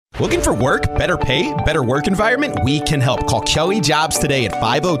Looking for work, better pay, better work environment? We can help. Call Kelly Jobs today at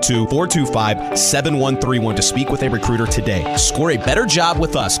 502-425-7131 to speak with a recruiter today. Score a better job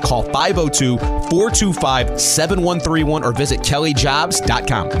with us. Call 502-425-7131 or visit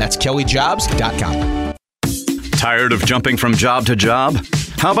kellyjobs.com. That's kellyjobs.com. Tired of jumping from job to job?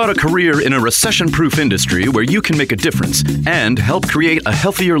 How about a career in a recession-proof industry where you can make a difference and help create a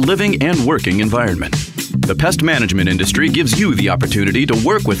healthier living and working environment? The pest management industry gives you the opportunity to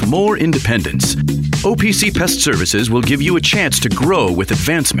work with more independence. OPC Pest Services will give you a chance to grow with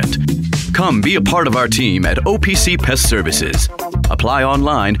advancement. Come be a part of our team at OPC Pest Services. Apply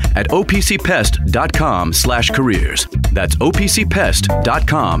online at opcpest.com/careers. That's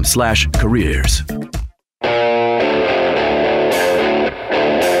opcpest.com/careers.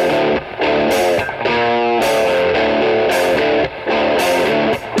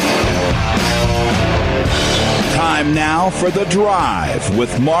 Time now for The Drive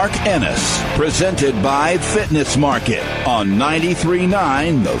with Mark Ennis, presented by Fitness Market on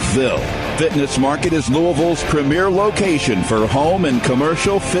 93.9 The Ville. Fitness Market is Louisville's premier location for home and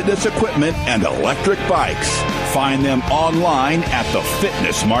commercial fitness equipment and electric bikes. Find them online at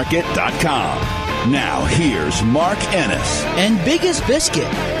thefitnessmarket.com. Now, here's Mark Ennis. And Biggest Biscuit,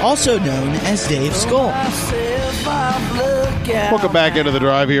 also known as Dave Skull. Welcome back into The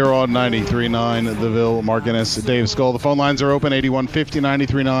Drive here on 93.9 The Ville. Mark Ennis, Dave Skull. The phone lines are open,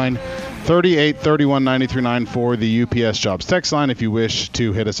 8150-93.9, 3831-93.9 for the UPS Jobs text line if you wish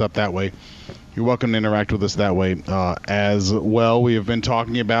to hit us up that way. You're welcome to interact with us that way as well. We have been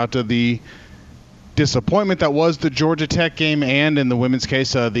talking about the disappointment that was the Georgia Tech game, and in the women's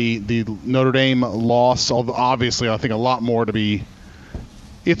case, the Notre Dame loss. Obviously, I think a lot more to be.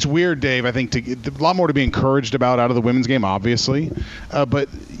 It's weird, Dave. I think a lot more to be encouraged about out of the women's game, obviously, but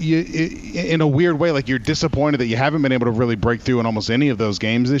in a weird way, like you're disappointed that you haven't been able to really break through in almost any of those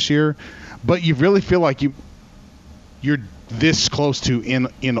games this year, but you really feel like you're this close to in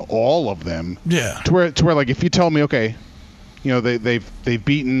all of them. Yeah. To where like if you tell me, okay, you know they've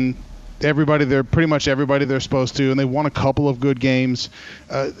beaten everybody, they're pretty much everybody they're supposed to, and they won a couple of good games.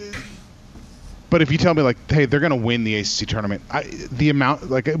 But if you tell me, like, hey, they're going to win the ACC tournament, I'd be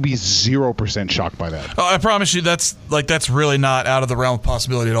 0% shocked by that. Oh, I promise you that's really not out of the realm of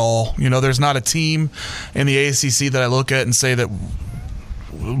possibility at all. You know, there's not a team in the ACC that I look at and say that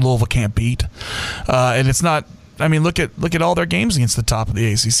Louisville can't beat. And it's not – I mean, look at all their games against the top of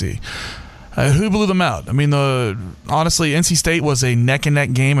the ACC. Who blew them out? I mean, honestly, NC State was a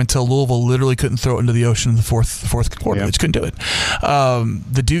neck-and-neck game until Louisville literally couldn't throw it into the ocean in the fourth quarter. Yeah. They just couldn't do it.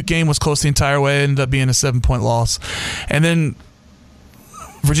 The Duke game was close the entire way. It ended up being a 7-point loss. And then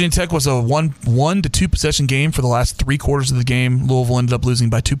Virginia Tech was a 1 to 2 possession game for the last 3 quarters of the game. Louisville ended up losing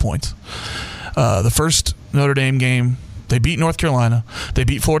by 2 points. The first Notre Dame game, they beat North Carolina. They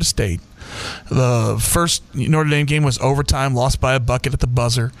beat Florida State. The first Notre Dame game was overtime, lost by a bucket at the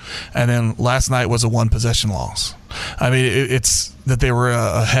buzzer, and then last night was a 1-possession loss. I mean, it's that they were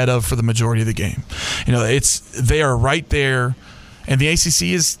ahead of for the majority of the game. You know, they are right there, and the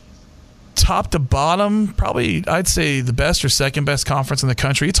ACC is top to bottom, probably I'd say the best or second best conference in the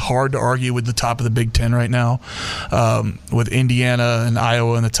country. It's hard to argue with the top of the Big Ten right now, with Indiana and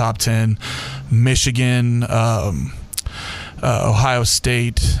Iowa in the top 10, Michigan, Ohio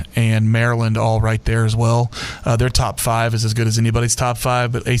State and Maryland all right there as well. Their top 5 is as good as anybody's top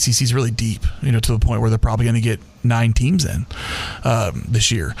 5, but ACC is really deep, you know, to the point where they're probably going to get 9 teams in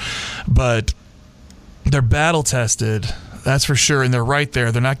this year. But they're battle tested, that's for sure, and they're right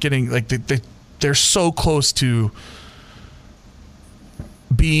there. They're not getting like they're so close to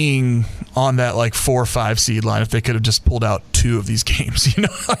being on that like 4 or 5 seed line if they could have just pulled out 2 of these games, you know,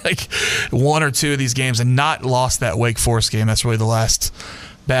 like 1 or 2 of these games and not lost that Wake Forest game. That's really the last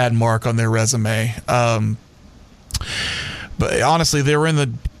bad mark on their resume. But honestly, they were in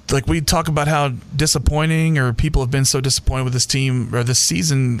the, like we talk about how disappointing or people have been so disappointed with this team or this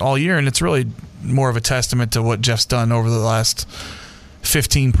season all year, and it's really more of a testament to what Jeff's done over the last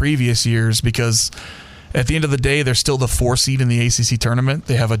 15 previous years, because at the end of the day, they're still the 4 seed in the ACC tournament.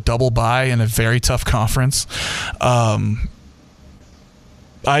 They have a double bye in a very tough conference. I'd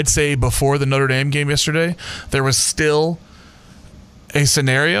say before the Notre Dame game yesterday, there was still a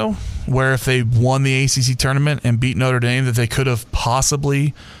scenario where if they won the ACC tournament and beat Notre Dame, that they could have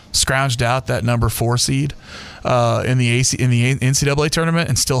possibly scrounged out that number 4 seed in the NCAA tournament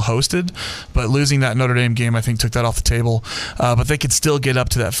and still hosted. But losing that Notre Dame game, I think, took that off the table. But they could still get up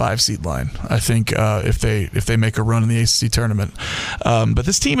to that 5 seed line, I think, if they make a run in the ACC tournament. But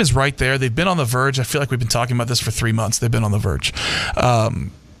this team is right there. They've been on the verge. I feel like we've been talking about this for 3 months. They've been on the verge.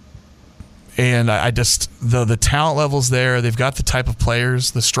 And I just the talent levels there. They've got the type of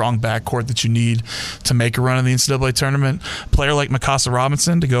players, the strong backcourt that you need to make a run in the NCAA tournament. A player like Mikasa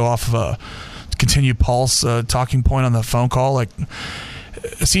Robinson, to go off of a continue Paul's talking point on the phone call, like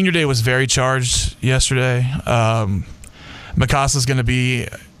senior day was very charged yesterday. Mikasa is going to be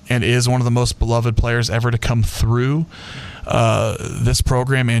and is one of the most beloved players ever to come through this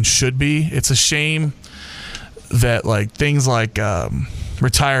program, and should be. It's a shame that like things like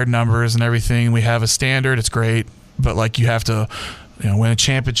retired numbers and everything, we have a standard, it's great, but like you have to win a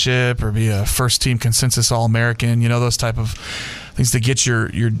championship or be a first team consensus All-American, those type of things to get your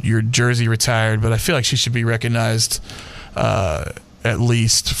jersey retired. But I feel like she should be recognized at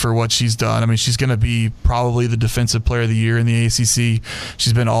least for what she's done. I mean, she's going to be probably the defensive player of the year in the ACC.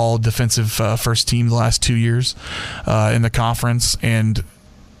 She's been all defensive first team the last 2 years in the conference. And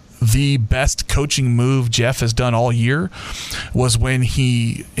the best coaching move Jeff has done all year was when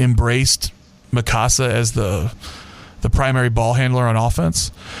he embraced Mikasa as the primary ball handler on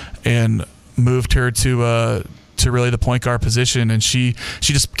offense and moved her to really the point guard position. And she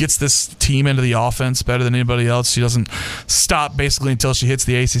just gets this team into the offense better than anybody else. She doesn't stop basically until she hits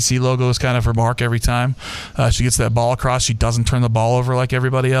the ACC logo is kind of her mark every time. She gets that ball across. She doesn't turn the ball over like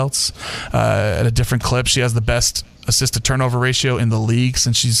everybody else. At a different clip, she has the best assist-to-turnover ratio in the league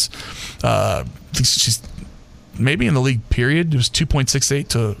since she's maybe in the league period. It was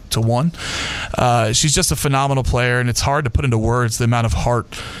 2.68 to 1. She's just a phenomenal player, and it's hard to put into words the amount of heart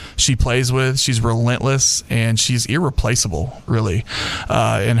she plays with. She's relentless, and she's irreplaceable, really.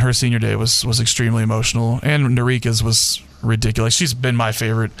 And her senior day was extremely emotional, and Narika's was ridiculous. She's been my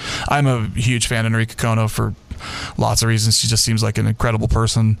favorite. I'm a huge fan of Narika Kono for lots of reasons. She just seems like an incredible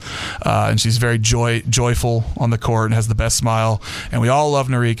person, and she's very joyful on the court and has the best smile, and we all love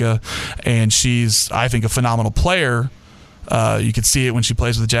Narika, and she's, I think, a phenomenal player. You could see it when she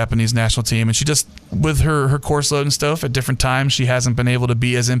plays with the Japanese national team, and she just, with her course load and stuff, at different times she hasn't been able to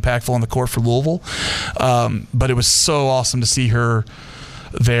be as impactful on the court for Louisville, but it was so awesome to see her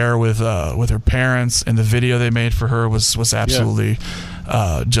there with her parents, and the video they made for her was absolutely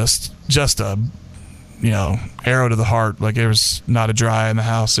just a arrow to the heart. Like, there was not a dry in the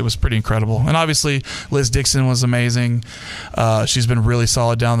house. It was pretty incredible. And obviously Liz Dixon was amazing. She's been really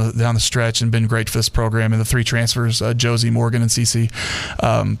solid down the stretch and been great for this program, and the 3 transfers, Josie, Morgan, and Cece.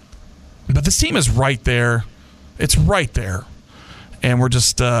 But this team is right there. It's right there. And we're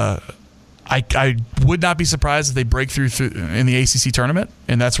just I would not be surprised if they break through in the ACC tournament,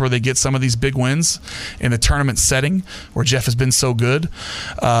 and that's where they get some of these big wins in the tournament setting where Jeff has been so good.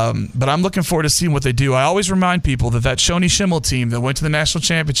 But I'm looking forward to seeing what they do. I always remind people that Shoney Schimmel team that went to the national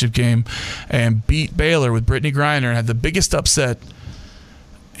championship game and beat Baylor with Brittany Griner and had the biggest upset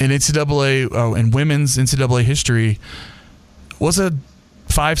in in women's NCAA history was a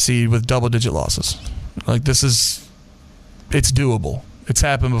 5 seed with double-digit losses. Like, it's doable. It's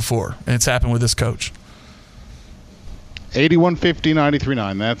happened before, and it's happened with this coach.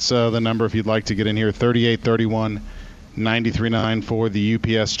 8150-93.9. That's the number if you'd like to get in here. 3831-93.9 for the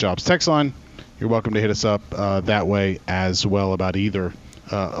UPS Jobs text line. You're welcome to hit us up that way as well about either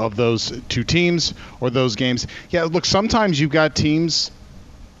of those 2 teams or those games. Yeah, look, sometimes you've got teams,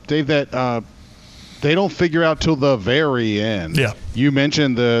 Dave, that they don't figure out till the very end. Yeah. You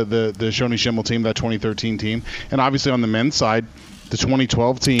mentioned the Shoney Schimmel team, that 2013 team, and obviously on the men's side, the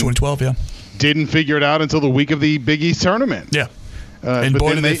 2012 team. 2012, yeah. Didn't figure it out until the week of the Big East tournament. Yeah. And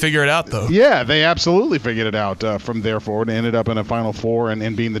boy, did they figure it out, though. Yeah, they absolutely figured it out from there forward and ended up in a Final Four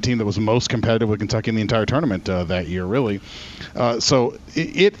and being the team that was most competitive with Kentucky in the entire tournament that year, really. So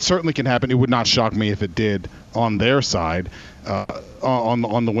it certainly can happen. It would not shock me if it did on their side.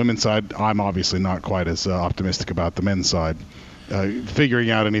 On the women's side, I'm obviously not quite as optimistic about the men's side.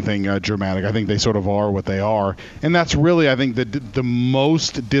 Figuring out anything dramatic. I think they sort of are what they are. And that's really, I think, the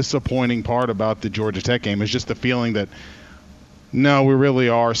most disappointing part about the Georgia Tech game is just the feeling that, no, we really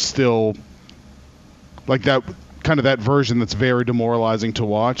are still like that, kind of that version that's very demoralizing to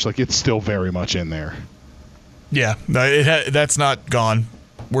watch. Like, it's still very much in there. Yeah, that's not gone.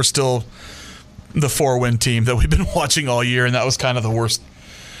 We're still the 4-win team that we've been watching all year, and that was kind of the worst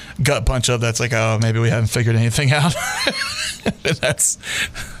gut punch of that's like, oh, maybe we haven't figured anything out. That's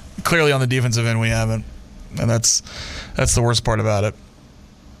clearly on the defensive end we haven't, and that's the worst part about it.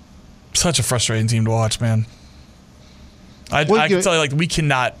 Such a frustrating team to watch, man. I can tell you, like, we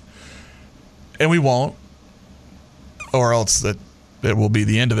cannot, and we won't, or else that it will be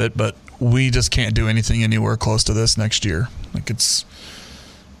the end of it, but we just can't do anything anywhere close to this next year. Like,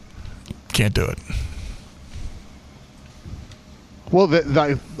 can't do it. Well,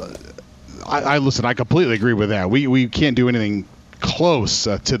 I listen. I completely agree with that. We can't do anything close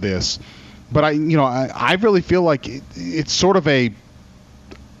to this, But I really feel like it's sort of it's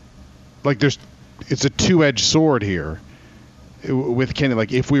a two-edged sword here with Kenny.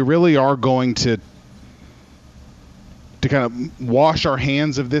 Like, if we really are going to kind of wash our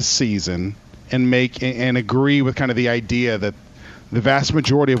hands of this season and agree with kind of the idea that the vast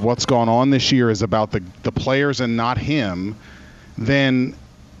majority of what's gone on this year is about the players and not him, then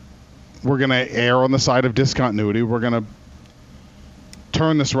we're going to err on the side of discontinuity. We're going to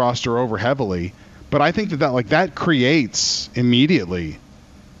turn this roster over heavily. But I think that creates immediately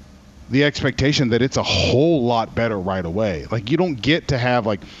the expectation that it's a whole lot better right away. Like, you don't get to have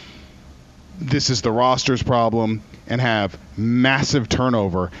this is the roster's problem and have massive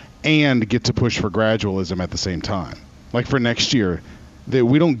turnover and get to push for gradualism at the same time. Like, for next year, that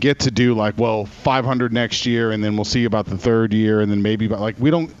we don't get to do 500 next year and then we'll see about the third year and then maybe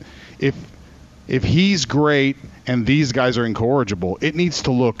we don't. If he's great and these guys are incorrigible, it needs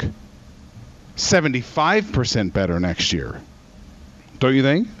to look 75% better next year. Don't you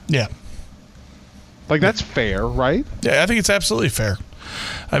think? Yeah. That's fair, right? Yeah, I think it's absolutely fair.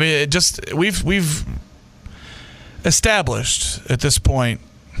 I mean, we've established at this point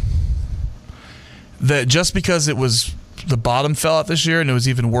that just because the bottom fell out this year and it was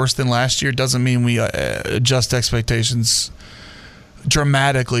even worse than last year doesn't mean we adjust expectations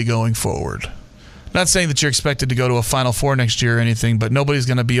dramatically going forward. Not saying that you're expected to go to a Final Four next year or anything, but nobody's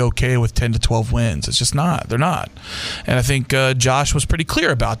going to be okay with 10 to 12 wins. It's just not. They're not. And I think Josh was pretty clear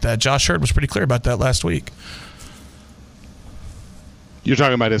about that. Josh Hurd was pretty clear about that last week. You're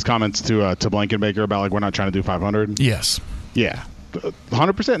talking about his comments to Blankenbaker about we're not trying to do 500? Yes. Yeah.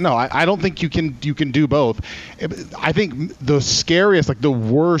 100%. No, I don't think you can do both. I think the scariest, the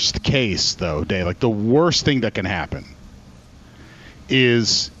worst case, though, Dave, the worst thing that can happen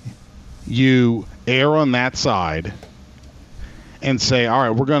is you err on that side and say, all right,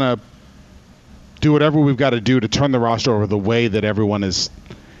 we're going to do whatever we've got to do to turn the roster over the way that everyone is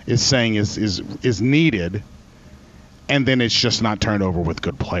saying is needed, and then it's just not turned over with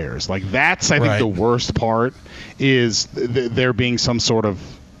good players. That's, I think, the worst part is there being some sort of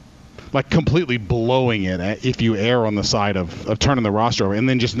completely blowing it if you err on the side of turning the roster over and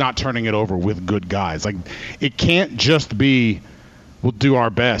then just not turning it over with good guys. It can't just be, we'll do our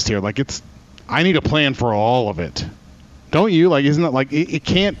best here. I need a plan for all of it. Don't you? Isn't it it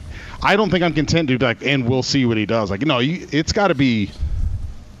can't, I don't think I'm content to be and we'll see what he does. No, it's got to be,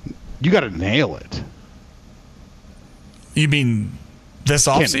 you got to nail it. You mean this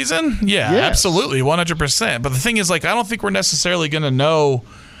offseason? Yeah, yes. Absolutely, 100%. But the thing is, I don't think we're necessarily going to know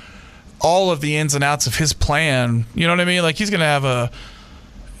all of the ins and outs of his plan. You know what I mean? He's going to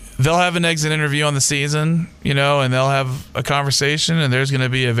they'll have an exit interview on the season, and they'll have a conversation, and there's going to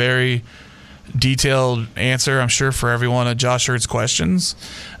be a very detailed answer, I'm sure, for every one of Josh Hurd's questions.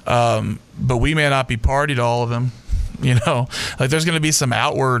 But we may not be party to all of them. There's going to be some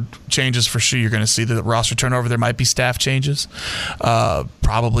outward changes for sure. You're going to see the roster turnover. There might be staff changes,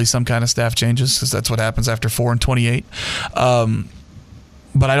 probably some kind of staff changes, because that's what happens after 4 and 28.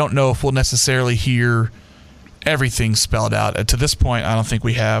 But I don't know if we'll necessarily hear everything spelled out. To this point, I don't think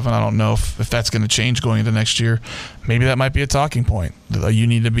we have, and I don't know if that's going to change going into next year. Maybe that might be a talking point. You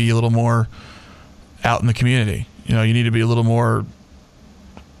need to be a little more out in the community. You need to be a little more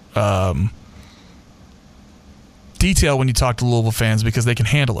detail when you talk to Louisville fans, because they can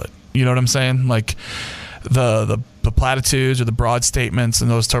handle it. You know what I'm saying? The platitudes or the broad statements and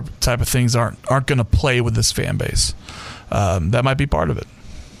those type of things aren't going to play with this fan base. That might be part of it.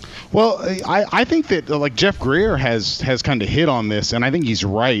 Well, I think that Jeff Greer has kind of hit on this, and I think he's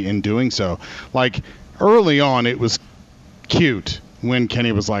right in doing so. Early on, it was cute when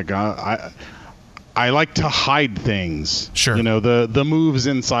Kenny was I like to hide things. Sure. The moves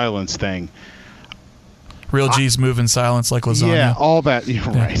in silence thing. Real G's move in silence like lasagna. Yeah, all that. You're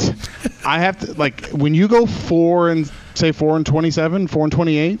right. I have to when you go 4 and 27, 4 and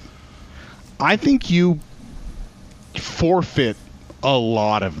 28. I think you forfeit a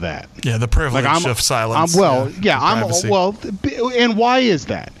lot of that. Yeah, the privilege of silence. And why is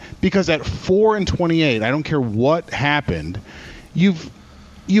that? Because at 4 and 28, I don't care what happened, you've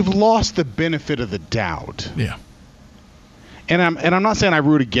lost the benefit of the doubt. Yeah. And I'm not saying I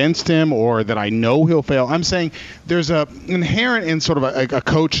root against him or that I know he'll fail. I'm saying there's a inherent in sort of a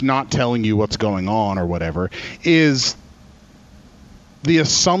coach not telling you what's going on or whatever is the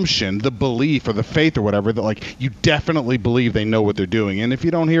assumption, the belief or the faith or whatever that you definitely believe they know what they're doing. And if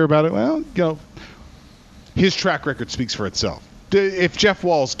you don't hear about it, his track record speaks for itself. If Jeff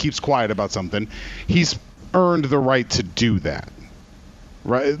Walz keeps quiet about something, he's earned the right to do that.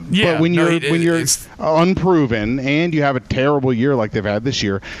 Right. Yeah, but when you're unproven and you have a terrible year like they've had this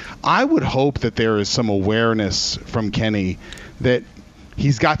year, I would hope that there is some awareness from Kenny that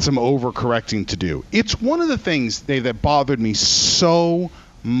he's got some overcorrecting to do. It's one of the things, Dave, that bothered me so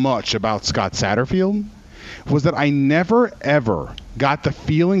much about Scott Satterfield was that I never, ever got the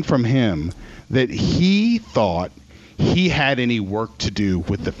feeling from him that he thought he had any work to do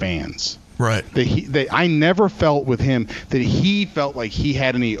with the fans. Right. I never felt with him that he felt like he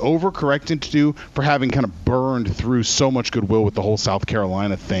had any overcorrecting to do for having kind of burned through so much goodwill with the whole South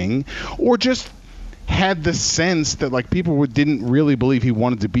Carolina thing, or just had the sense that like people didn't really believe he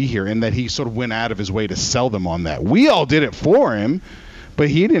wanted to be here and that he sort of went out of his way to sell them on that. We all did it for him, but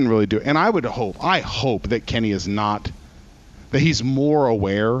he didn't really do it. And I hope that Kenny is not, that he's more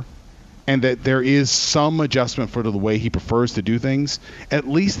aware and that there is some adjustment for the way he prefers to do things, at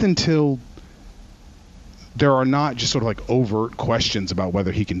least until there are not just sort of like overt questions about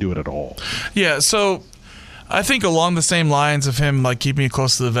whether he can do it at all. Yeah, so I think along the same lines of him like keeping it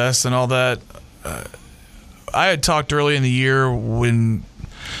close to the vest and all that, I had talked early in the year when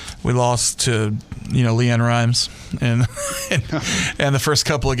we lost to Leanne Rhymes and and the first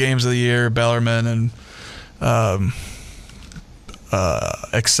couple of games of the year, Bellarmine and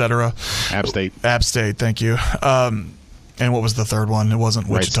etc. App State, thank you. And what was the third one? It wasn't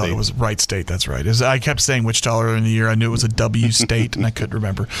Wichita. It was Wright State. That's right. I kept saying Wichita earlier in the year. I knew it was a W state, and I couldn't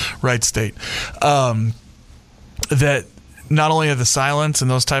remember. Wright State. That not only are the silence and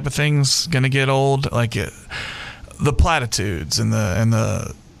those type of things going to get old, like the platitudes and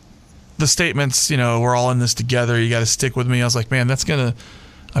the statements. We're all in this together. You got to stick with me. I was like, man, that's gonna.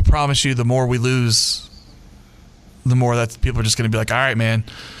 I promise you, the more we lose, the more that people are just going to be like, all right, man.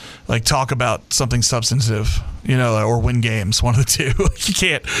 Like, talk about something substantive, or win games, one of the two.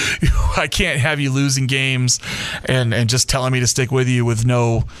 I can't have you losing games and just telling me to stick with you with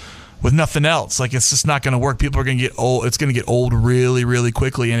nothing else. Like, it's just not going to work. People are going to get old. It's going to get old really, really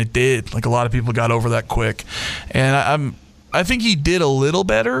quickly, and it did. Like, a lot of people got over that quick. And I think he did a little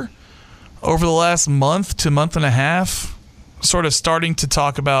better over the last month to month and a half, sort of starting to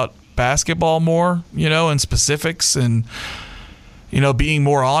talk about basketball more, and specifics and being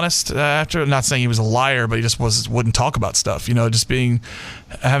more honest after. Not saying he was a liar, but he just wouldn't talk about stuff. Just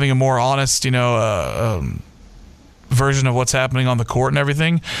having a more honest, version of what's happening on the court and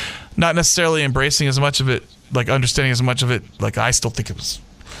everything. Not necessarily embracing as much of it, like understanding as much of it. Like, I still think it was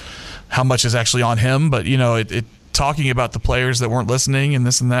how much is actually on him, but it talking about the players that weren't listening and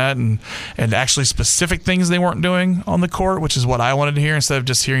this and that, and actually specific things they weren't doing on the court, which is what I wanted to hear instead of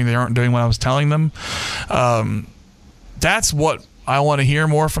just hearing they aren't doing what I was telling them. That's what I want to hear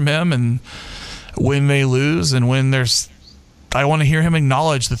more from him, and when they lose and when I want to hear him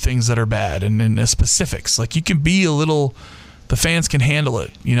acknowledge the things that are bad and the specifics. Like, you can be the fans can handle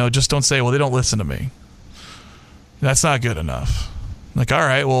it. Just don't say, well, they don't listen to me. That's not good enough. Like, all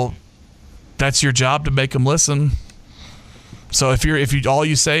right, well, that's your job to make them listen. So if you all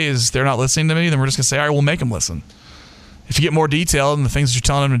you say is they're not listening to me, then we're just going to say, all right, we'll make them listen. If you get more detail in the things you're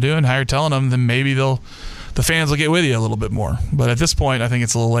telling them to do and how you're telling them, then maybe the fans will get with you a little bit more. But at this point, I think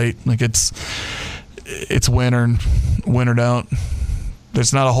it's a little late. Like, it's win or don't.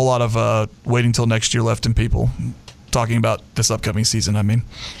 There's not a whole lot of waiting till next year left in people talking about this upcoming season, I mean.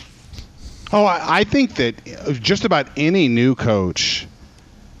 Oh, I think that just about any new coach,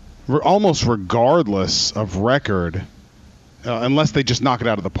 almost regardless of record, unless they just knock it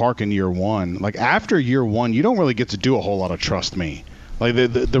out of the park in year one, like after year one, you don't really get to do a whole lot of trust me. Like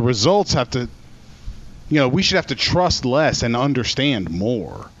the results have to, we should have to trust less and understand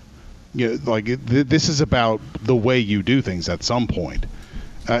more. This is about the way you do things at some point.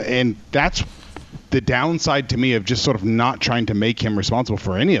 And that's the downside to me of just sort of not trying to make him responsible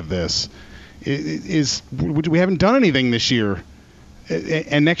for any of this is we haven't done anything this year.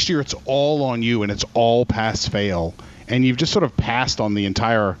 And next year it's all on you and it's all pass fail. And you've just sort of passed on the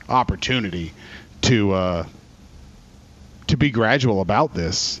entire opportunity to be gradual about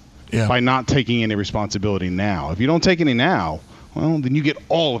this by not taking any responsibility now. If you don't take any now, well, then you get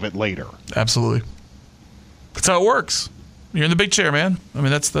all of it later. Absolutely. That's how it works. You're in the big chair, man. I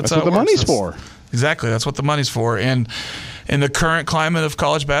mean, that's how what the money's for. Exactly. That's what the money's for. And in the current climate of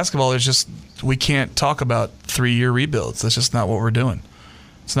college basketball, we can't talk about 3-year rebuilds. That's just not what we're doing.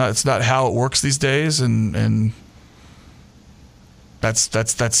 It's not how it works these days. And that's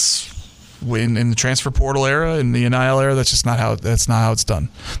when in the transfer portal era, in the NIL era, that's not how it's done.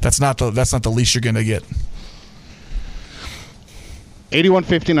 That's not the least you're going to get.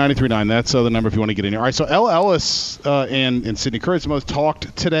 8150-93.9. That's the number if you want to get in here. All right, so El Ellis and Sidney Kerr most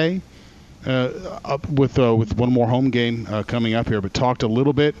talked today. with one more home game coming up here, but talked a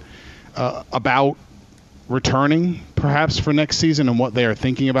little bit about returning perhaps for next season and what they are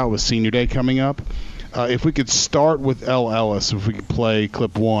thinking about with Senior Day coming up. If we could start with El Ellis, if we could play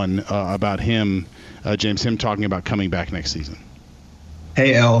clip 1 about him, James, him talking about coming back next season.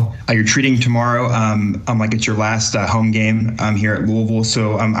 Hey, El, you're treating tomorrow like it's your last home game here at Louisville.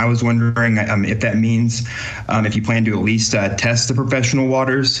 So I was wondering if that means if you plan to at least test the professional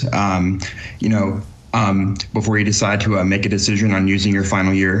waters, before you decide to make a decision on using your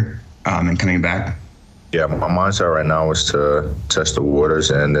final year and coming back. Yeah, my mindset right now is to test the waters,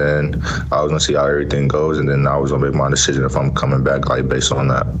 and then I was going to see how everything goes, and then I was going to make my decision if I'm coming back, like, based on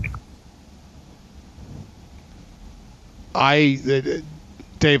that.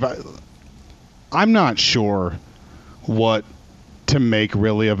 Dave, I'm not sure what to make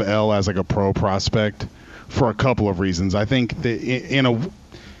really of El as like a pro prospect for a couple of reasons. I think that in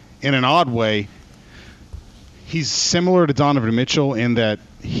an odd way, he's similar to Donovan Mitchell in that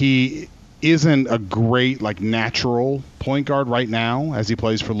he isn't a great like natural point guard right now as he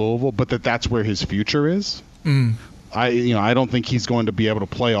plays for Louisville, but that's where his future is. I don't think he's going to be able to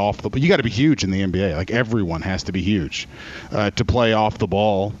play off the. But you got to be huge in the NBA. Like everyone has to be huge to play off the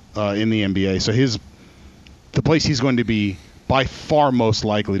ball in the NBA. So the place he's going to be by far most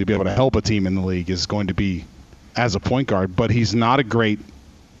likely to be able to help a team in the league is going to be as a point guard. But he's not a great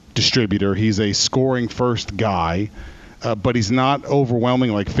distributor. He's a scoring first guy, but he's not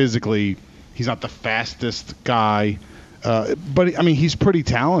overwhelming. Like physically, he's not the fastest guy. But I mean, he's pretty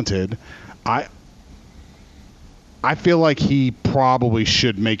talented. I feel like he probably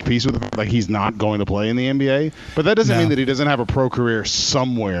should make peace with it. Like he's not going to play in the NBA, but that doesn't mean that he doesn't have a pro career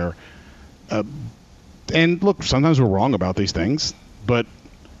somewhere. And look, sometimes we're wrong about these things, but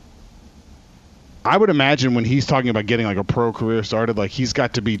I would imagine when he's talking about getting like a pro career started, like he's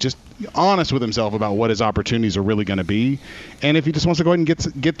got to be just honest with himself about what his opportunities are really going to be, and if he just wants to go ahead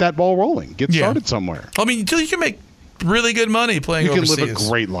and get that ball rolling, get started somewhere. I mean, you can make really good money playing overseas. You can live a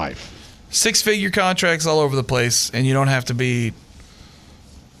great life. 6-figure contracts all over the place, and you don't have to be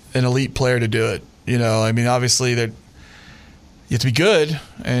an elite player to do it. You know, I mean, obviously you have to be good,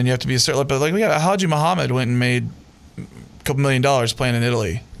 and you have to be a certain. But like we got Haji Muhammad went and made a couple $1 million playing in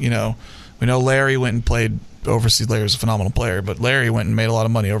Italy. You know, we know Larry went and played overseas. Larry's a phenomenal player, but Larry went and made a lot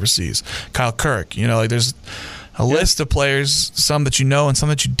of money overseas. Kyle Kirk, you know, like there's a list of players, some that you know and some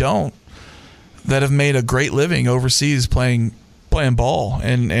that you don't, that have made a great living overseas playing ball,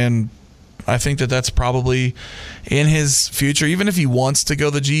 and I think that's probably in his future. Even if he wants to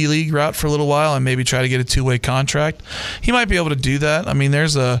go the G League route for a little while and maybe try to get a 2-way contract, he might be able to do that. I mean,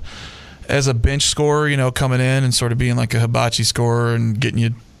 as a bench scorer, you know, coming in and sort of being like a hibachi scorer and getting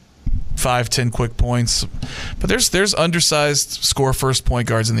you 5-10 quick points. But there's undersized score first point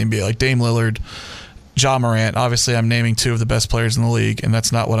guards in the NBA like Dame Lillard, Ja Morant. Obviously, I'm naming 2 of the best players in the league, and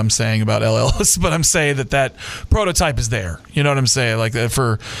that's not what I'm saying about El Ellis, but I'm saying that prototype is there. You know what I'm saying? Like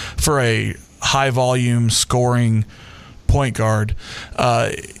for a high-volume scoring point guard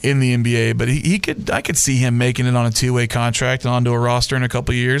in the NBA. But I could see him making it on a 2-way contract and onto a roster in a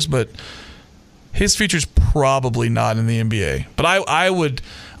couple of years, but his future's probably not in the NBA. But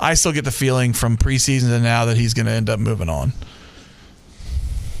I still get the feeling from preseason to now that he's going to end up moving on.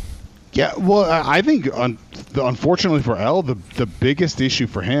 Yeah, well, I think unfortunately for El, the biggest issue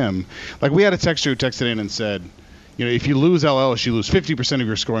for him, like we had a texter who texted in and said, you know, if you lose El Ellis, you lose 50% of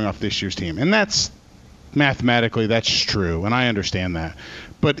your scoring off this year's team. And that's mathematically, that's true, and I understand that.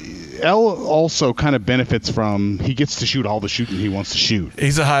 But El also kind of benefits from he gets to shoot all the shooting he wants to shoot.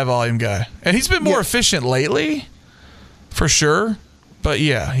 He's a high-volume guy. And he's been more efficient lately, for sure. But,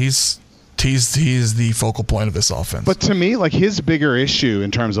 yeah, he's the focal point of this offense. But to me, like his bigger issue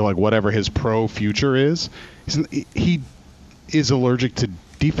in terms of like whatever his pro future is he is allergic to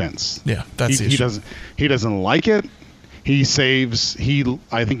defense. Yeah, that's the issue. He doesn't like it.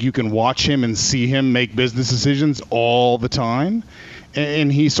 I think you can watch him and see him make business decisions all the time,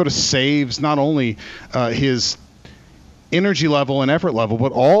 and he sort of saves not only his energy level and effort level,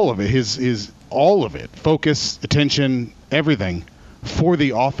 but all of it, his all of it, focus, attention, everything, for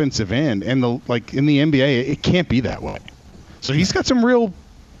the offensive end. And in the NBA, it can't be that way. So he's got some real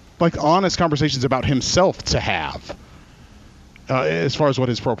honest conversations about himself to have as far as what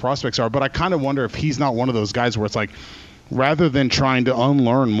his pro prospects are. But I kind of wonder if he's not one of those guys where it's like, rather than trying to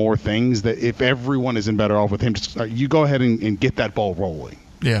unlearn more things, that if everyone isn't better off with him, just, you go ahead and get that ball rolling.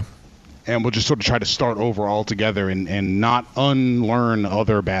 Yeah. And we'll just sort of try to start over altogether and not unlearn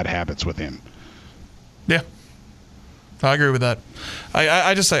other bad habits with him. Yeah. I agree with that.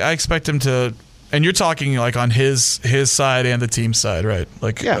 I expect him to, and you're talking like on his side and the team side, right?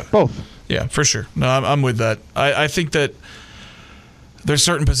 Like both. Yeah, for sure. No, I'm with that. I think that there's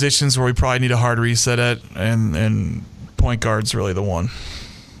certain positions where we probably need a hard reset at, and point guard's really the one.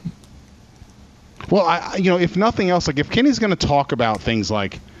 Well, if nothing else, like if Kenny's going to talk about things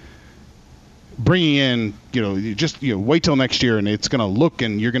like bringing in, just wait till next year and it's going to look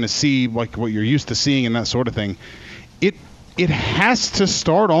and you're going to see like what you're used to seeing and that sort of thing. It has to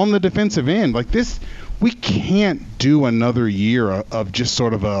start on the defensive end. Like this, we can't do another year of just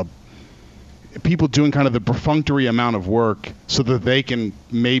sort of people doing kind of the perfunctory amount of work so that they can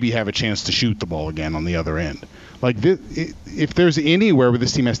maybe have a chance to shoot the ball again on the other end. Like if there's anywhere where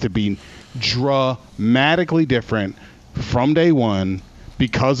this team has to be dramatically different from day one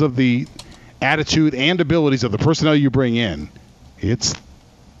because of the attitude and abilities of the personnel you bring in, it's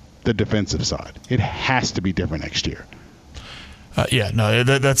the defensive side. It has to be different next year.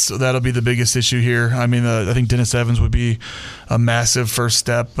 That'll be the biggest issue here. I mean, I think Dennis Evans would be a massive first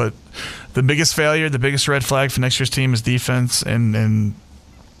step, but the biggest failure, the biggest red flag for next year's team is defense, and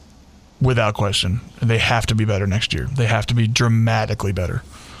without question, they have to be better next year. They have to be dramatically better.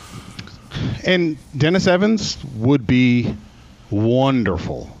 And Dennis Evans would be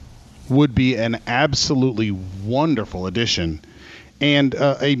wonderful, would be an absolutely wonderful addition, and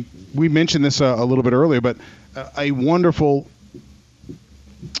we mentioned this a little bit earlier, but a wonderful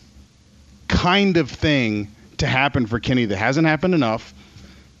kind of thing to happen for Kenny that hasn't happened enough,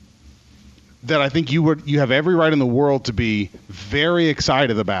 that I think you have every right in the world to be very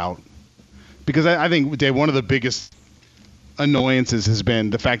excited about, because I think, Dave, one of the biggest annoyances has been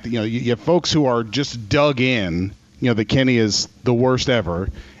the fact that you have folks who are just dug in, that Kenny is the worst ever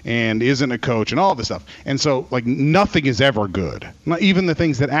and isn't a coach and all this stuff, and so like nothing is ever good. Not even the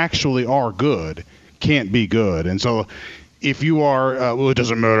things that actually are good can't be good, and so if you are, it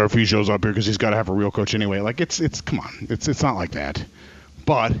doesn't matter if he shows up here because he's got to have a real coach anyway. Like it's come on, it's not like that.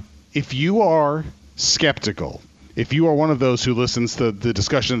 But if you are skeptical, if you are one of those who listens to the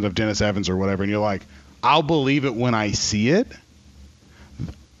discussions of Dennis Evans or whatever, and you're like, I'll believe it when I see it,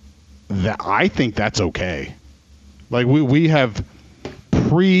 I think that's okay. Like we have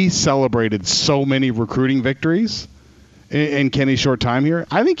pre-celebrated so many recruiting victories in Kenny's short time here.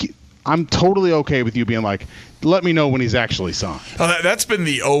 I think I'm totally okay with you being like, let me know when he's actually signed. Oh, that's been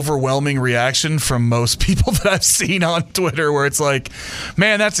the overwhelming reaction from most people that I've seen on Twitter, where it's like,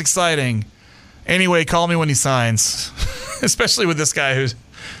 man, that's exciting. Anyway, call me when he signs. Especially with this guy who's,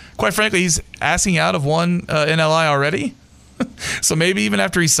 quite frankly, he's asking out of one NLI already. So maybe even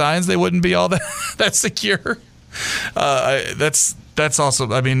after he signs, they wouldn't be all that secure. That's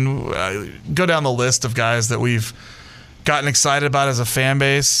also, I mean, go down the list of guys that we've gotten excited about as a fan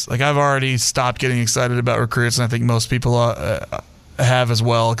base. Like, I've already stopped getting excited about recruits, and I think most people have as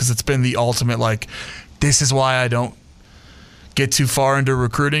well, because it's been the ultimate, like, this is why I don't get too far into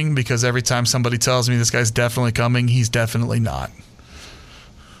recruiting, because every time somebody tells me this guy's definitely coming, he's definitely not.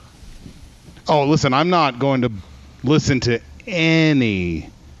 Oh, listen, I'm not going to listen to any,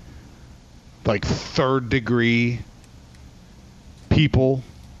 like, third-degree people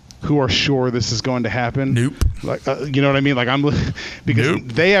who are sure this is going to happen. Nope. Like, you know what I mean? Like, because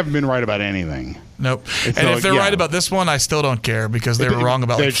they haven't been right about anything. Nope. And so, if they're right about this one, I still don't care, because they were wrong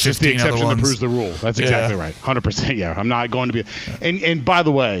about like 15 other ones. It's just the exception that proves the rule. That's exactly right. 100%. Yeah, I'm not going to be. And by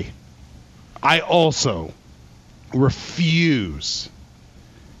the way, I also refuse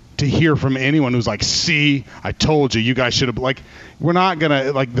to hear from anyone who's like, see, I told you guys should have, like, we're not going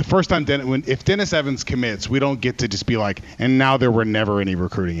to, like, the first time if Dennis Evans commits, we don't get to just be like, and now there were never any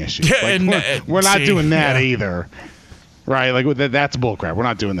recruiting issues. Yeah, like, we're not doing that either. Right? Like, that's bullcrap. We're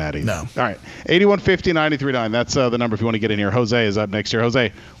not doing that either. No. All right. 8150-93.9. That's the number if you want to get in here. Jose is up next here.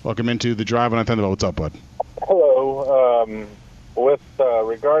 Jose, welcome into the Drive on Thunderbolt. What's up, bud? Hello. With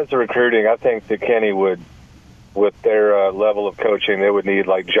regards to recruiting, I think that Kenny would, with their level of coaching, they would need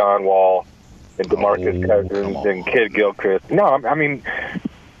like John Wall and DeMarcus Cousins and Kid Gilchrist. No, I mean,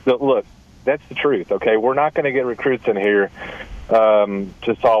 look, that's the truth, okay? We're not going to get recruits in here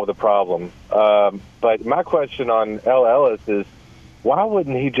to solve the problem. But my question on L. Ellis is, why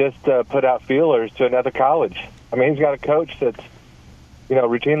wouldn't he just put out feelers to another college? I mean, he's got a coach that's,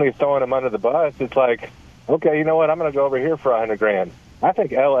 routinely throwing him under the bus. It's like, okay, you know what? I'm going to go over here for $100,000. I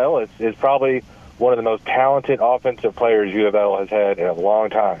think L. Ellis is probably one of the most talented offensive players U of L has had in a long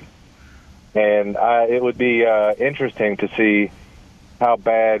time. And it would be interesting to see how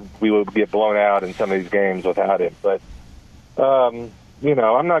bad we would get blown out in some of these games without him. But, I'm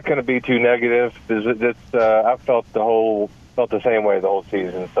not going to be too negative. I felt the same way the whole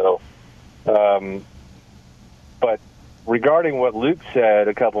season. So, but regarding what Luke said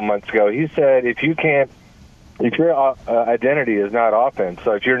a couple months ago, he said if your identity is not offense,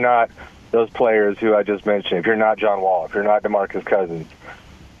 so if you're not those players who I just mentioned, if you're not John Wall, if you're not DeMarcus Cousins,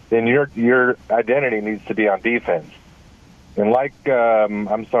 then your identity needs to be on defense. And like,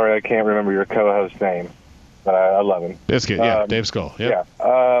 I'm sorry, I can't remember your co-host's name, but I love him. Biscuit, yeah, Dave Skull, yeah.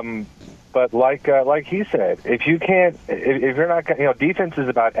 But like he said, if you can't, if you're not, defense is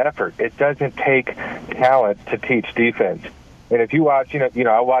about effort. It doesn't take talent to teach defense. And if you watch,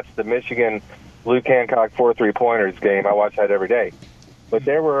 I watched the Michigan Luke Hancock 4 3-pointers game. I watch that every day. But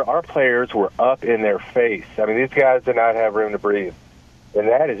our players were up in their face. I mean, these guys did not have room to breathe. And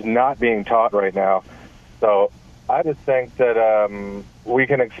that is not being taught right now. So I just think that we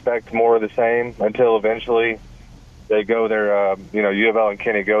can expect more of the same until eventually they go their, U of L and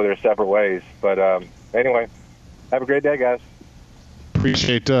Kenny go their separate ways. But anyway, have a great day, guys.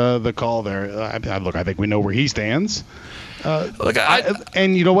 Appreciate the call there. I think we know where he stands.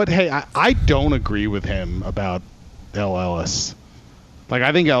 And you know what? Hey, I don't agree with him about El Ellis. Like,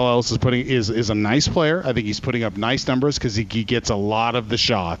 I think El Ellis is a nice player. I think he's putting up nice numbers because he gets a lot of the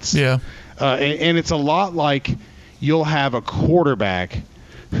shots. Yeah. And it's a lot like you'll have a quarterback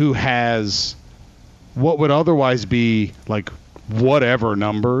who has what would otherwise be like whatever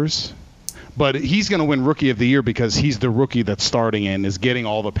numbers, but he's going to win Rookie of the Year because he's the rookie that's starting and is getting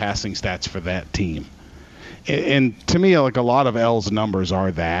all the passing stats for that team. And to me, like, a lot of L's numbers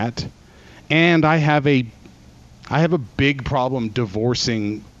are that. And I have a big problem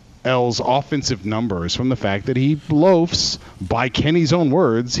divorcing L's offensive numbers from the fact that he loafs, by Kenny's own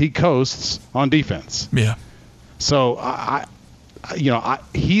words, he coasts on defense. Yeah. So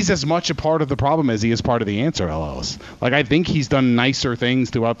he's as much a part of the problem as he is part of the answer, Ellis. Like, I think he's done nicer things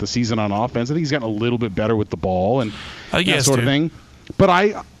throughout the season on offense. I think he's gotten a little bit better with the ball and that sort of thing. But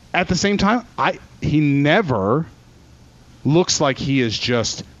at the same time, he never looks like he is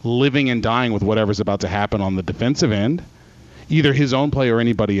just living and dying with whatever's about to happen on the defensive end, either his own play or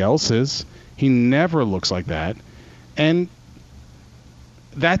anybody else's. He never looks like that. And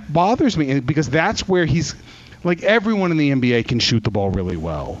that bothers me because that's where he's like, everyone in the NBA can shoot the ball really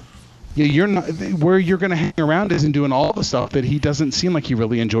well. You're not where you're going to hang around isn't doing all the stuff that he doesn't seem like he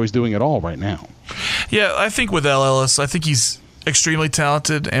really enjoys doing at all right now. Yeah, I think with El Ellis, I think he's extremely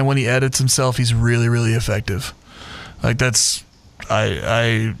talented, and when he edits himself, he's really, really effective. Like,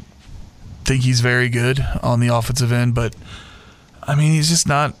 I think he's very good on the offensive end, but I mean, he's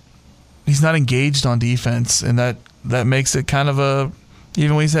not engaged on defense, and that makes it kind of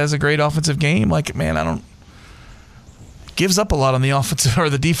even when he has a great offensive game, like, man, gives up a lot on the offensive or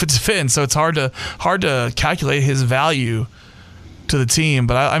the defensive end, so it's hard to calculate his value to the team.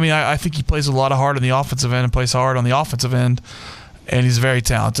 But I think he plays a lot of hard on the offensive end and plays hard on the offensive end, and he's very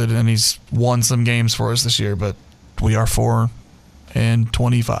talented, and he's won some games for us this year, but we are 4-25.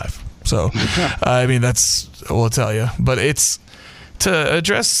 So, I mean, we'll tell you. But it's to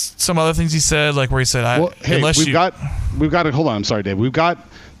address some other things he said, like where he said, we've got to hold on. I'm sorry, Dave. We've got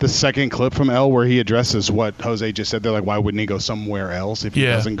the second clip from L where he addresses what Jose just said there. Like, why wouldn't he go somewhere else if he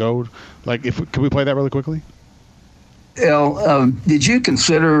doesn't go? Like, can we play that really quickly? L, did you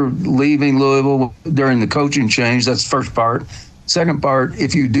consider leaving Louisville during the coaching change? That's the first part. Second part,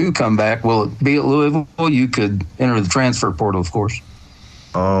 if you do come back, will it be at Louisville? You could enter the transfer portal, of course.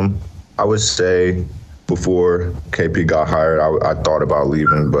 I would say before KP got hired, I thought about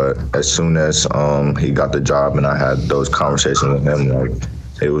leaving, but as soon as he got the job and I had those conversations with him, like,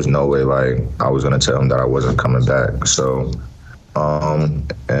 it was no way like I was gonna tell him that I wasn't coming back. So,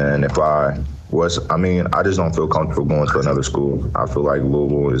 and if I just don't feel comfortable going to another school. I feel like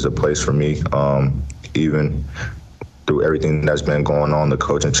Louisville is a place for me, even through everything that's been going on, the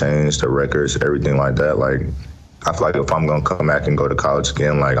coaching change, the records, everything like that. Like, I feel like if I'm gonna come back and go to college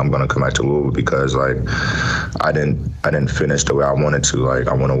again, like, I'm gonna come back to Louisville because, like, I didn't finish the way I wanted to. Like,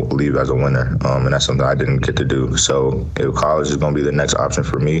 I want to leave as a winner, and that's something I didn't get to do. So if college is gonna be the next option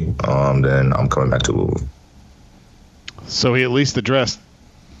for me, then I'm coming back to Louisville. So he at least addressed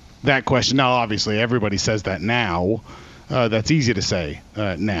that question. Now, obviously, everybody says that now. That's easy to say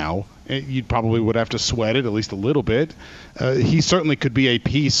now. You probably would have to sweat it at least a little bit. He certainly could be a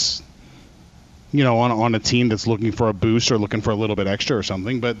piece, on a team that's looking for a boost or looking for a little bit extra or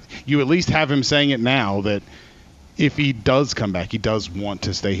something. But you at least have him saying it now that if he does come back, he does want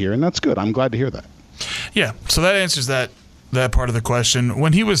to stay here, and that's good. I'm glad to hear that. Yeah, so that answers that part of the question.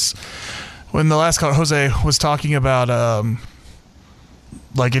 When the last call, Jose was talking about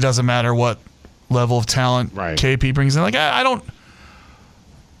like, it doesn't matter what level of talent KP brings in. Like, I don't.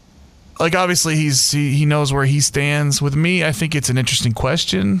 Like, obviously he knows where he stands. With me, I think it's an interesting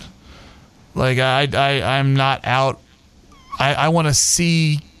question. Like, I'm not out. I want to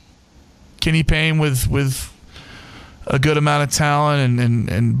see Kenny Payne with a good amount of talent,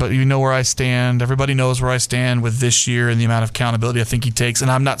 and but you know where I stand. Everybody knows where I stand with this year and the amount of accountability I think he takes,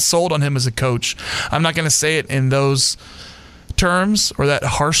 and I'm not sold on him as a coach. I'm not going to say it in those terms or that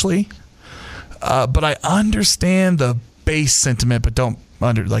harshly, but I understand the base sentiment, but don't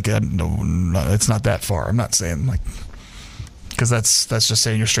no, it's not that far. I'm not saying like, because that's just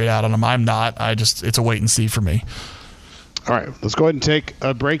saying you're straight out on him. I'm not. It's a wait and see for me. All right, let's go ahead and take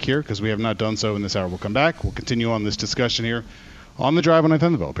a break here because we have not done so in this hour. We'll come back. We'll continue on this discussion here on the Drive on 9th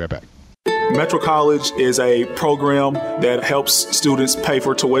and the Ville. Be right back. Metro College is a program that helps students pay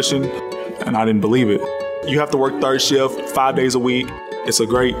for tuition, and I didn't believe it. You have to work third shift 5 days a week. It's a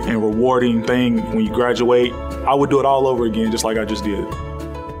great and rewarding thing when you graduate. I would do it all over again, just like I just did.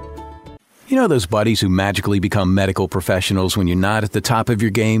 You know those buddies who magically become medical professionals when you're not at the top of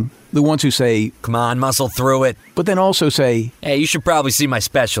your game? The ones who say, "Come on, muscle through it," but then also say, "Hey, you should probably see my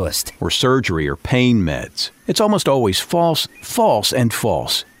specialist," or surgery or pain meds. It's almost always false, false, and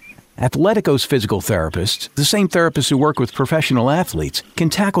false. Athletico's physical therapists, the same therapists who work with professional athletes, can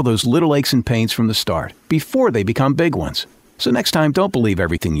tackle those little aches and pains from the start, before they become big ones. So next time, don't believe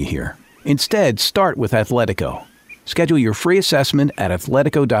everything you hear. Instead, start with Athletico. Schedule your free assessment at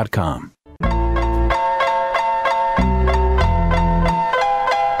athletico.com.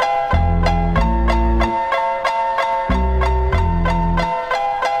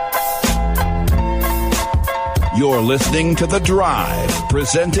 You're listening to The Drive,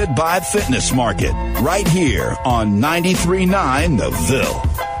 presented by Fitness Market, right here on 93.9 The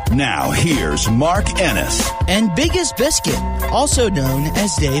Ville. Now, here's Mark Ennis. And Biggest Biscuit, also known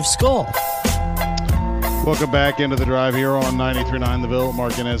as Dave Skull. Welcome back into The Drive here on 93.9 The Ville.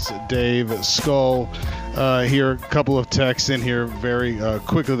 Mark Ennis, Dave Skull. Here, a couple of texts in here very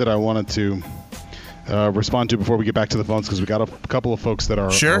quickly that I wanted to respond to before we get back to the phones, because we got a couple of folks that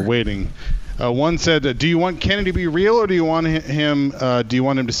are waiting. One said, "Do you want Kenny to be real, or do you want him? Do you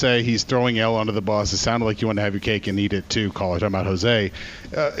want him to say he's throwing L under the bus? It sounded like you want to have your cake and eat it too." Caller, talking about Jose,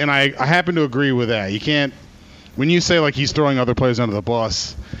 and I happen to agree with that. You can't, when you say like he's throwing other players under the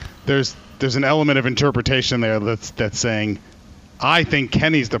bus, there's an element of interpretation there that's saying, I think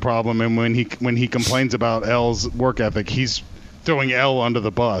Kenny's the problem, and when he complains about L's work ethic, he's throwing L under the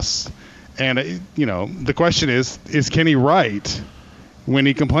bus. And the question is Kenny right when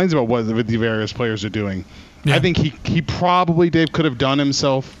he complains about what the various players are doing? Yeah. I think he probably, Dave, could have done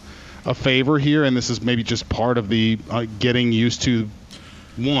himself a favor here, and this is maybe just part of the getting used to,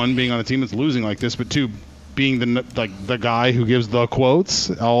 one, being on a team that's losing like this, but two, being the guy who gives the quotes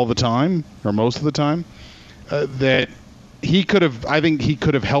all the time, or most of the time, that he could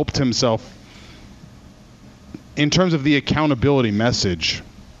have helped himself in terms of the accountability message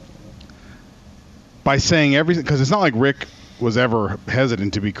by saying everything, because it's not like Rick was ever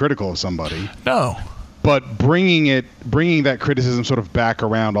hesitant to be critical of somebody. No. But bringing that criticism sort of back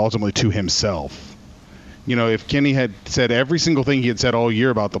around ultimately to himself. If Kenny had said every single thing he had said all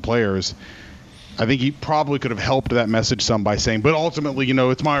year about the players, I think he probably could have helped that message some by saying, but ultimately,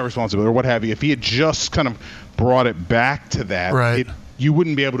 it's my responsibility, or what have you. If he had just kind of brought it back to that, right, you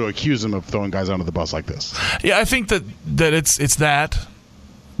wouldn't be able to accuse him of throwing guys under the bus like this. Yeah, I think that it's that.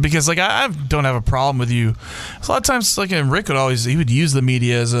 Because I don't have a problem with you. A lot of times, Rick would use the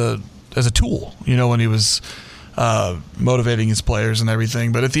media as a tool, when he was motivating his players and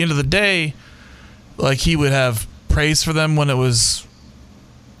everything. But at the end of the day, he would have praise for them when it was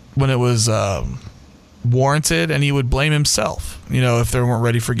warranted, and he would blame himself, if they weren't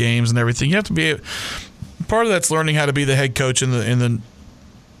ready for games and everything. You have to be part of that's learning how to be the head coach in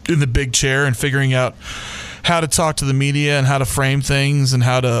the big chair and figuring out how to talk to the media and how to frame things and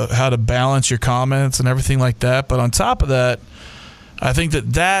how to balance your comments and everything like that. But on top of that, I think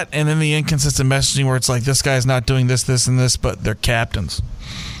that and then the inconsistent messaging where it's like, this guy's not doing this, this, and this, but they're captains,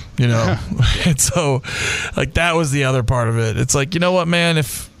 And so, that was the other part of it. It's like, you know what, man,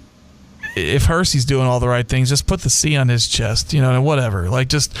 if Hersey's doing all the right things, just put the C on his chest, and whatever.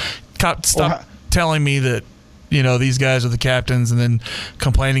 Just stop telling me that, these guys are the captains and then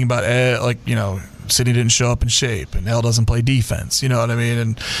complaining about, City didn't show up in shape and L doesn't play defense. You know what I mean?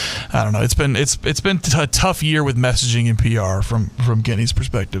 And I don't know. It's been a tough year with messaging and PR from Kenny's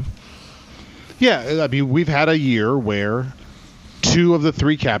perspective. Yeah, I mean, we've had a year where 2 of the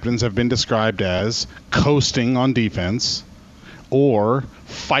 3 captains have been described as coasting on defense or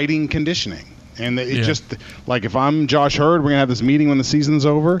fighting conditioning. And it just, if I'm Josh Hurd, we're going to have this meeting when the season's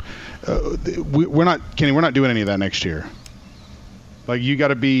over. We're not doing any of that next year. You got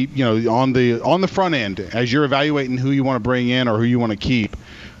to be, on the front end as you're evaluating who you want to bring in or who you want to keep.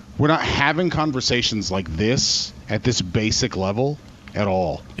 We're not having conversations like this at this basic level at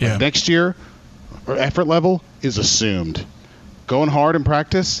all. Yeah. Next year, or effort level is assumed. Going hard in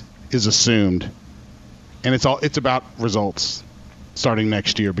practice is assumed. And it's about results starting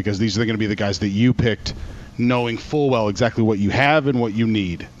next year, because these are going to be the guys that you picked knowing full well exactly what you have and what you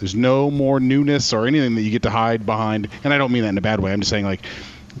need. There's no more newness or anything that you get to hide behind. And I don't mean that in a bad way. I'm just saying, like,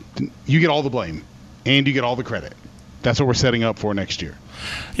 you get all the blame and you get all the credit. That's what we're setting up for next year.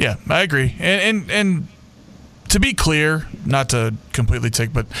 Yeah, I agree. And to be clear, not to completely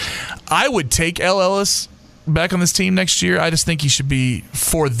take, but I would take El Ellis back on this team next year. I just think he should be,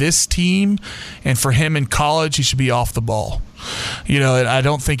 for this team and for him in college, he should be off the ball. And I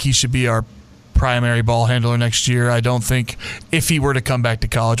don't think he should be our primary ball handler next year. I don't think, if he were to come back to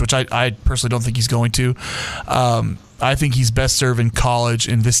college, which I personally don't think he's going to, I think he's best served in college,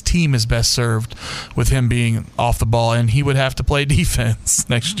 and this team is best served with him being off the ball, and he would have to play defense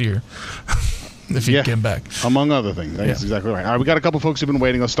next year if he came back. Among other things. That's exactly right. All right, we got a couple folks who've been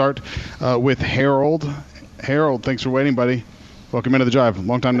waiting. I'll start with Harold. Harold, thanks for waiting, buddy. Welcome into the drive.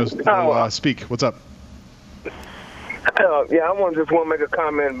 Long time no speak. What's up? I just want to make a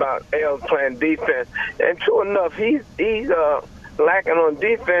comment about L playing defense. And true enough, he's lacking on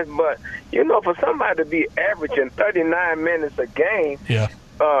defense, but for somebody to be averaging 39 minutes a game,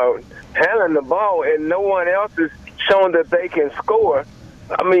 handling the ball, and no one else is showing that they can score,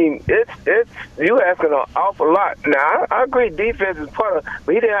 I mean, it's you asking an awful lot. Now, I agree defense is part of,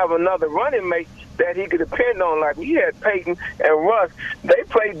 but he didn't have another running mate that he could depend on. Like we had Peyton and Russ. They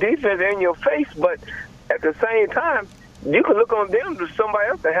play defense in your face, but at the same time, you can look on them to somebody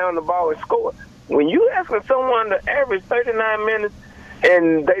else to handle the ball and score. When you asking someone to average 39 minutes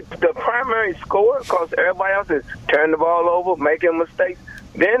and the primary scorer, because everybody else is turning the ball over, making mistakes,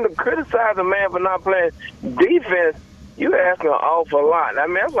 then to criticize a man for not playing defense, you're asking an awful lot. I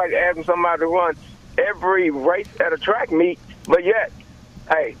mean, that's like asking somebody to run every race at a track meet, but yet,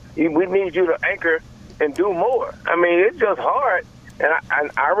 hey, we need you to anchor and do more. I mean, it's just hard. And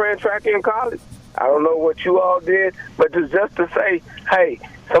I ran track in college. I don't know what you all did, but just to say, hey,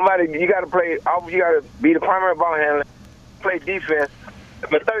 somebody, you got to play, you got to be the primary ball handler, play defense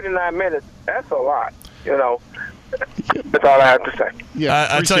for 39 minutes. That's a lot, That's all I have to say. Yeah,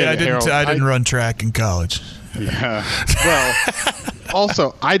 I tell you, I didn't run track in college. Yeah. Well,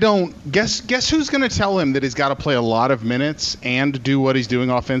 also, I don't guess who's going to tell him that he's got to play a lot of minutes and do what he's doing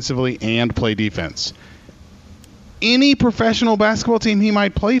offensively and play defense. Any professional basketball team he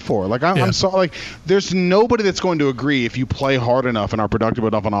might play for. Like I'm sorry, like there's nobody that's going to agree if you play hard enough and are productive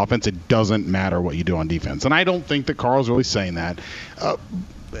enough on offense, it doesn't matter what you do on defense. And I don't think that Carl's really saying that.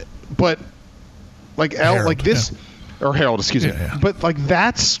 But like Harold, excuse me. Yeah. But like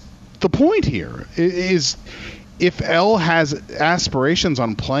that's the point here is if L has aspirations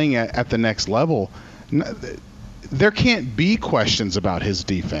on playing at the next level, there can't be questions about his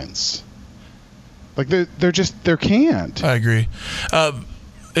defense. Like there can't. I agree.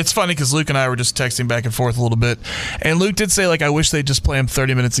 It's funny because Luke and I were just texting back and forth a little bit, and Luke did say, like, I wish they'd just play him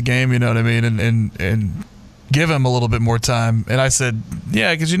 30 minutes a game, you know what I mean, and give him a little bit more time. And I said,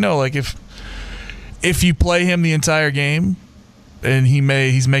 yeah, because like if you play him the entire game, and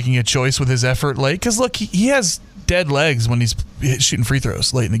he's making a choice with his effort late, because look, he has dead legs when he's shooting free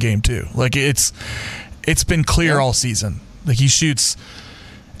throws late in the game too. Like it's been clear all season. Like he shoots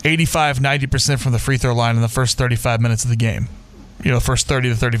 85-90% from the free throw line in the first 35 minutes of the game. First 30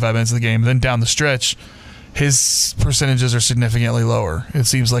 to 35 minutes of the game. Then down the stretch, his percentages are significantly lower, it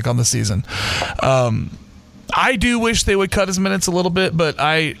seems like, on the season. I do wish they would cut his minutes a little bit, but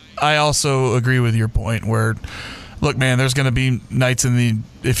I also agree with your point where, look, man, there's going to be nights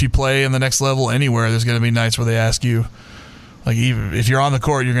if you play in the next level anywhere, there's going to be nights where they ask you, like, even if you're on the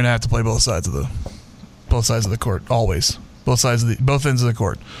court, you're going to have to play both sides of the court, always. Both ends of the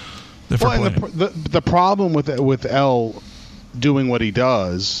court. Well, and the problem with L doing what he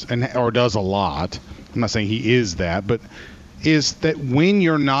does or does a lot, I'm not saying he is that, but is that when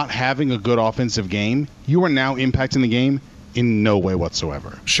you're not having a good offensive game, you are now impacting the game in no way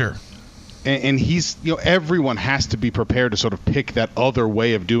whatsoever. Sure. And he's, everyone has to be prepared to sort of pick that other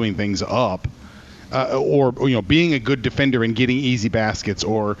way of doing things up, or being a good defender and getting easy baskets,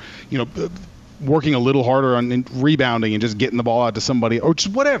 or working a little harder on rebounding and just getting the ball out to somebody, or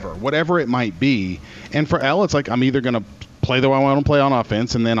just whatever it might be. And for L, it's like, I'm either going to play the way I want to play on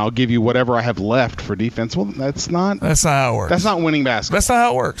offense, and then I'll give you whatever I have left for defense. Well, that's not how it works. That's not winning basketball. That's not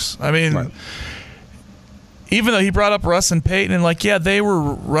how it works. I mean, right. Even though he brought up Russ and Peyton, and they were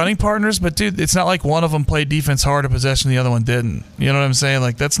running partners, but dude, it's not like one of them played defense hard a possession, the other one didn't. You know what I'm saying?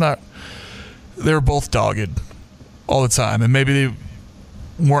 Like, that's not. They were both dogged all the time, and maybe they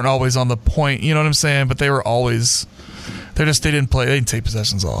weren't always on the point, you know what I'm saying? But they were always They didn't take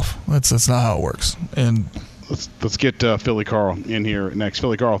possessions off. That's not how it works. And let's get Philly Carl in here next.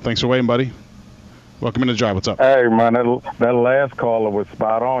 Philly Carl, thanks for waiting, buddy. Welcome into the drive. What's up? Hey, man, that last caller was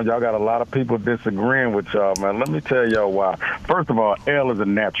spot on. Y'all got a lot of people disagreeing with y'all, man. Let me tell y'all why. First of all, L is a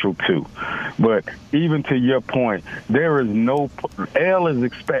natural, too. But even to your point, L is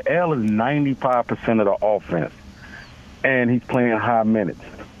 95% of the offense, and he's playing high minutes,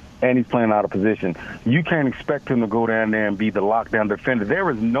 and he's playing out of position. You can't expect him to go down there and be the lockdown defender. There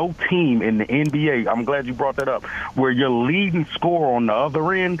is no team in the NBA, I'm glad you brought that up, where your leading scorer on the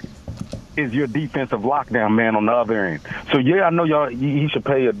other end is your defensive lockdown man on the other end. So, yeah, I know he should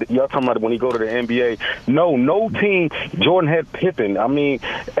pay y'all talking about when he go to the NBA. No team. Jordan had Pippen. I mean,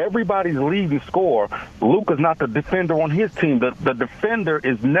 everybody's leading scorer. Luke is not the defender on his team. The defender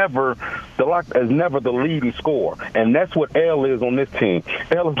is never the leading scorer. And that's what L is on this team.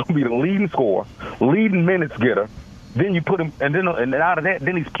 L is going to be the leading scorer, leading minutes getter. Then you put him, and out of that,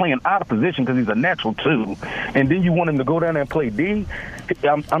 then he's playing out of position because he's a natural too. And then you want him to go down there and play D.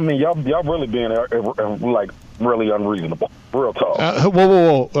 I mean, y'all really being like really unreasonable. Real talk.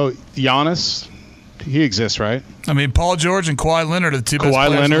 Whoa! Giannis, he exists, right? I mean, Paul George and Kawhi Leonard are the two best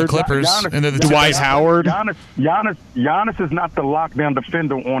players on the Clippers. And they're the Dwight Howard. Giannis is not the lockdown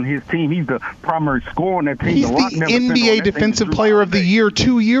defender on his team. He's the primary scorer on that team. He's the NBA Defensive Player of the Year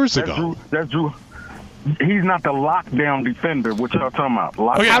 2 years ago. That's Drew. He's not the lockdown defender. What y'all talking about?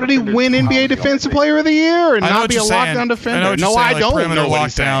 How did he win NBA Defensive Player of the Year and not be a lockdown defender? No, I don't know what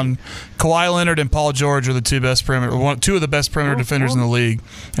he's saying. Kawhi Leonard and Paul George are the two of the best perimeter defenders in the league,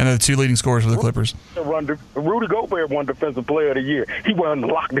 and they're the two leading scorers for the Clippers. Rudy Gobert won Defensive Player of the Year. He wasn't a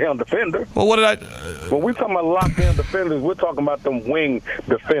lockdown defender. Well, what did I? When we're talking about lockdown defenders, we're talking about them wing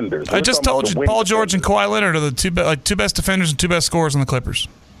defenders. I just told you, Paul George and Kawhi Leonard are the two best defenders and two best scorers in the Clippers.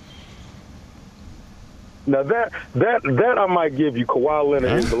 Now that I might give you. Kawhi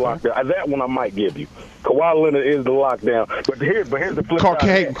Leonard is the lockdown. That one I might give you. Kawhi Leonard is the lockdown. But here's the flip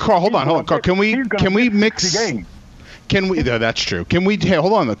side. Carl, hold on. Carl, can we mix? Can we? That's true. Can we? Hey,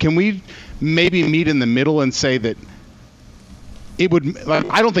 hold on though. Can we maybe meet in the middle and say that it would? Like,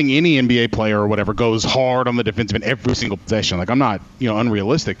 I don't think any NBA player or whatever goes hard on the defensive in every single possession. Like, I'm not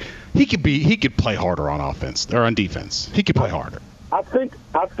unrealistic. He could play harder on offense or on defense. He could play harder. I think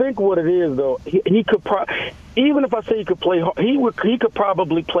what it is though, he could even if I say he could play, he could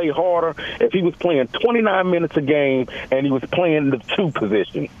probably play harder if he was playing 29 minutes a game and he was playing the two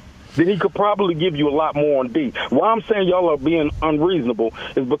position. Then he could probably give you a lot more on D. Why I'm saying y'all are being unreasonable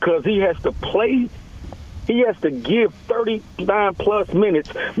is because he has to play. He has to give 39 plus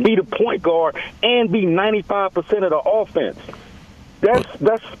minutes, be the point guard, and be 95% of the offense.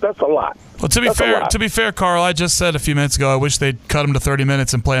 That's a lot. Well, to be fair, Carl, I just said a few minutes ago I wish they'd cut him to 30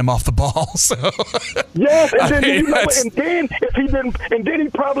 minutes and play him off the ball. So yes, and then he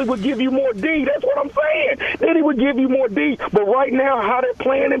probably would give you more D. That's what I'm saying. Then he would give you more D. But right now, how they're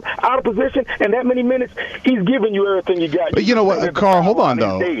playing him out of position and that many minutes, he's giving you everything you got. But you know what, Carl? Hold on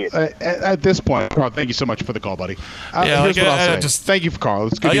though. At this point, Carl, thank you so much for the call, buddy. Here's what I'll say. Thank you, Carl.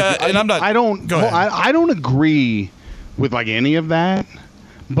 It's good. I don't agree with like any of that,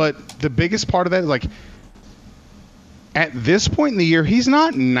 but the biggest part of that is like at this point in the year he's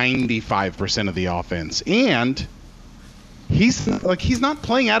not 95% of the offense, and he's not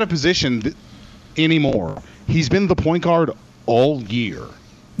playing out of position anymore. He's been the point guard all year.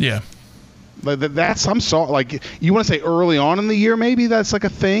 Yeah, that's I'm sorry. Like, you want to say early on in the year maybe that's like a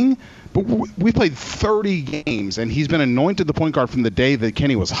thing, but we played 30 games and he's been anointed the point guard from the day that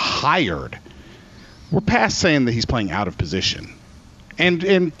Kenny was hired. We're past saying that he's playing out of position. And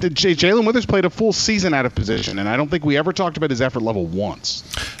Jalen Withers played a full season out of position, and I don't think we ever talked about his effort level once.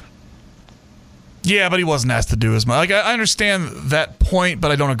 Yeah, but he wasn't asked to do as much. Like, I understand that point, but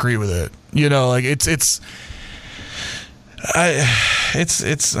I don't agree with it. You know, like it's I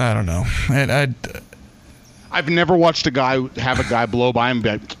don't know. I've never watched a guy have a guy blow by him,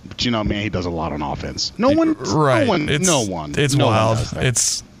 but man, he does a lot on offense. No one. It's wild.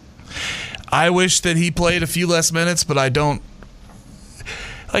 I wish that he played a few less minutes, but I don't.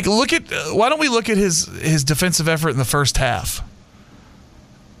 Like, why don't we look at his defensive effort in the first half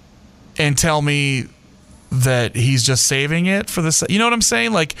and tell me that he's just saving it for this? You know what I'm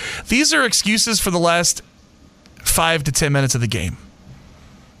saying? Like, these are excuses for the last 5 to 10 minutes of the game.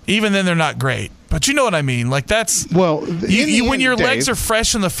 Even then, they're not great. But you know what I mean? Like, that's when your legs are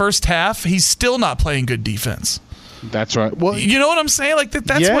fresh in the first half, he's still not playing good defense. That's right. Well, you know what I'm saying? Like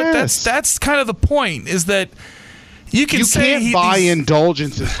that's kind of the point, is that You can't buy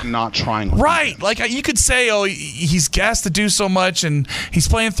indulgences for not trying. Right. Like, you could say, oh, he's gassed to do so much and he's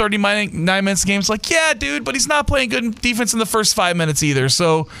playing 39 minutes of games. Like, yeah, dude, but he's not playing good defense in the first 5 minutes either.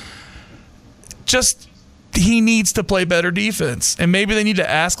 So he needs to play better defense. And maybe they need to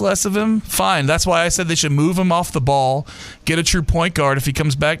ask less of him. Fine. That's why I said they should move him off the ball, get a true point guard. If he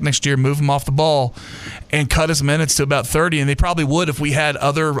comes back next year, move him off the ball and cut his minutes to about 30. And they probably would if we had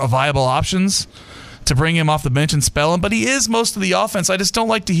other viable options to bring him off the bench and spell him. But he is most of the offense. I just don't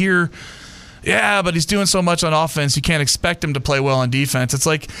like to hear, yeah, but he's doing so much on offense, you can't expect him to play well on defense. It's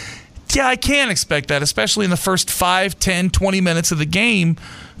like, yeah, I can expect that, especially in the first 5, 10, 20 minutes of the game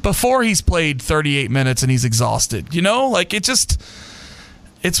before he's played 38 minutes and he's exhausted. You know? Like, it just,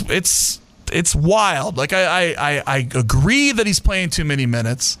 it's wild. Like, I agree that he's playing too many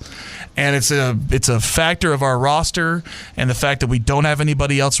minutes, and it's a factor of our roster and the fact that we don't have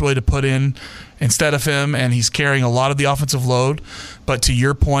anybody else really to put in instead of him, and he's carrying a lot of the offensive load. But to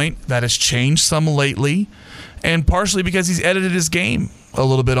your point, that has changed some lately, and partially because he's edited his game a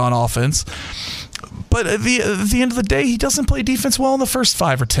little bit on offense. But at the end of the day, he doesn't play defense well in the first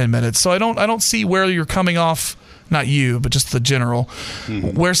 5 or 10 minutes. So I don't see where you're coming off. Not you, but just the general,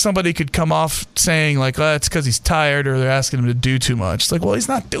 where somebody could come off saying, like, oh, it's because he's tired or they're asking him to do too much. It's like, well, he's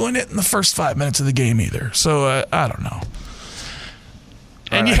not doing it in the first 5 minutes of the game either. So I don't know.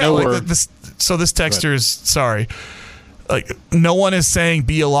 And yeah, like this texter is sorry. Like, no one is saying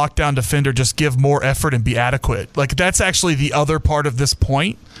be a lockdown defender, just give more effort and be adequate. Like, that's actually the other part of this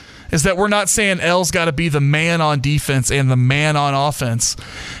point. Is that we're not saying L's got to be the man on defense and the man on offense.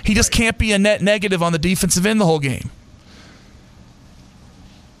 He just can't be a net negative on the defensive end the whole game.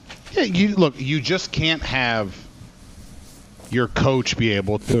 Yeah, you just can't have your coach be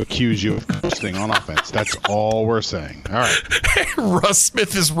able to accuse you of coasting on offense. That's all we're saying. All right. Russ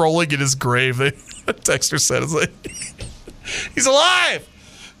Smith is rolling in his grave. The texter said, it's like, he's alive.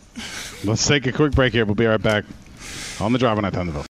 Let's take a quick break here. We'll be right back on the Drive on Thunderville.